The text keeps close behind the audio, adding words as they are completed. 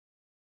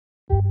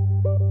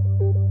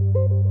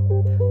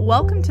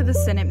Welcome to the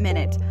Senate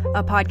Minute,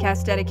 a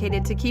podcast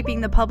dedicated to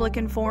keeping the public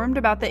informed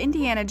about the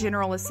Indiana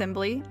General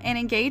Assembly and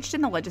engaged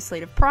in the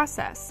legislative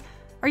process.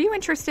 Are you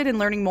interested in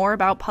learning more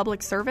about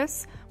public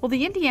service? Well,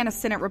 the Indiana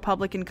Senate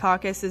Republican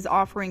Caucus is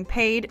offering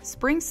paid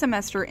spring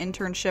semester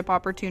internship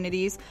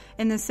opportunities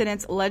in the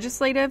Senate's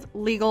legislative,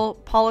 legal,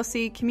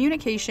 policy,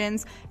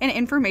 communications, and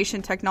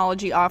information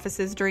technology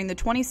offices during the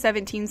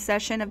 2017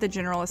 session of the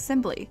General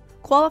Assembly.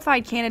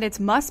 Qualified candidates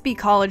must be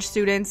college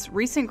students,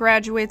 recent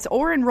graduates,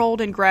 or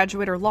enrolled in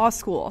graduate or law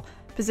school.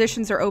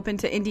 Positions are open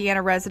to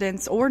Indiana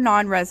residents or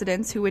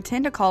non-residents who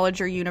attend a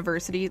college or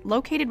university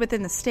located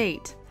within the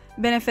state.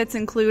 Benefits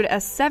include a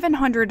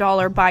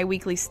 $700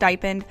 biweekly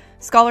stipend,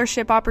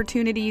 scholarship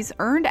opportunities,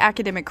 earned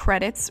academic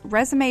credits,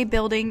 resume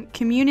building,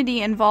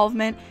 community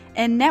involvement,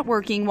 and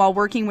networking while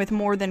working with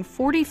more than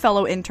 40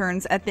 fellow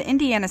interns at the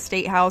Indiana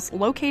State House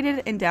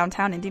located in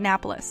downtown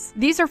Indianapolis.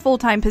 These are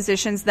full-time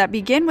positions that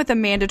begin with a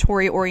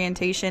mandatory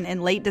orientation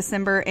in late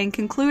December and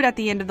conclude at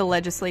the end of the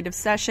legislative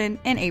session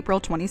in April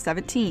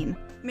 2017.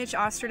 Mitch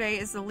Osterday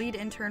is the lead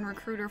intern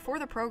recruiter for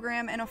the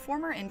program and a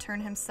former intern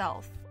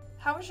himself.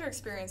 How was your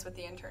experience with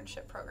the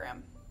internship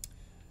program?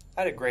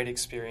 I had a great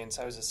experience.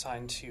 I was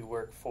assigned to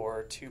work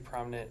for two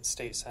prominent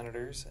state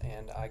senators,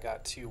 and I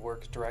got to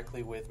work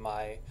directly with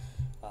my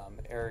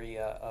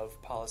area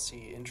of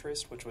policy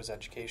interest, which was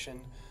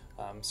education.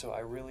 So I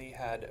really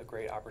had a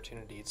great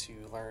opportunity to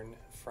learn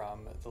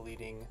from the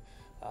leading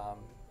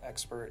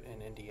expert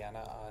in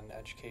Indiana on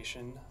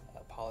education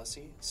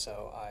policy.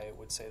 So I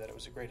would say that it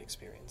was a great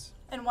experience.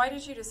 And why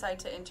did you decide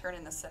to intern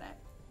in the Senate?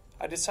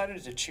 I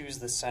decided to choose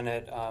the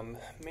Senate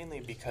mainly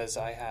because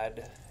I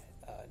had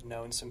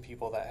known some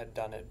people that had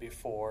done it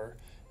before,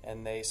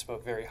 and they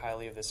spoke very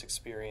highly of this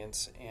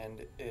experience,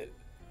 and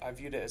I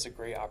viewed it as a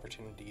great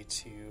opportunity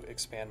to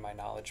expand my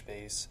knowledge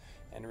base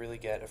and really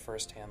get a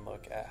first-hand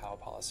look at how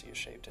policy is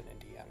shaped in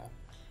Indiana.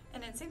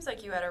 And it seems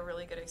like you had a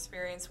really good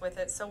experience with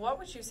it, so what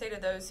would you say to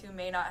those who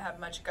may not have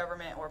much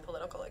government or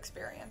political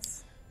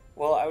experience?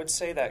 Well, I would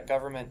say that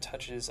government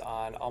touches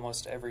on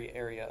almost every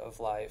area of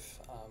life.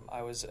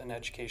 I was an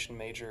education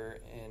major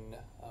in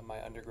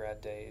my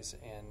undergrad days,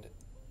 and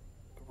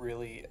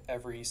really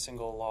every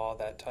single law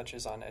that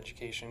touches on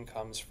education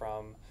comes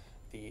from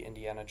the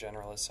Indiana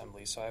General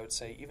Assembly. So I would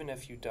say even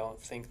if you don't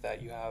think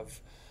that you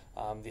have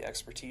the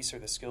expertise or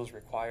the skills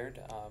required,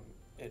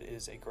 it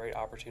is a great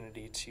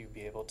opportunity to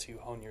be able to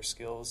hone your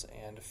skills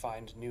and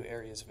find new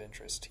areas of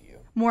interest to you.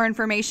 More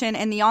information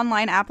and the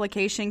online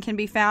application can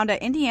be found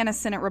at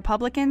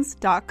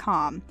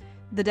indianasenaterepublicans.com.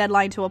 The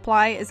deadline to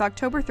apply is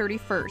October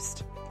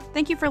 31st.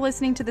 Thank you for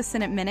listening to the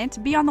Senate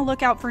Minute. Be on the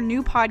lookout for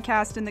new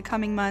podcasts in the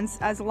coming months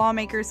as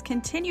lawmakers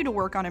continue to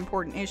work on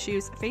important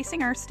issues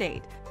facing our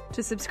state.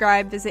 To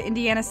subscribe, visit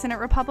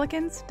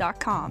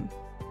indianasenaterepublicans.com.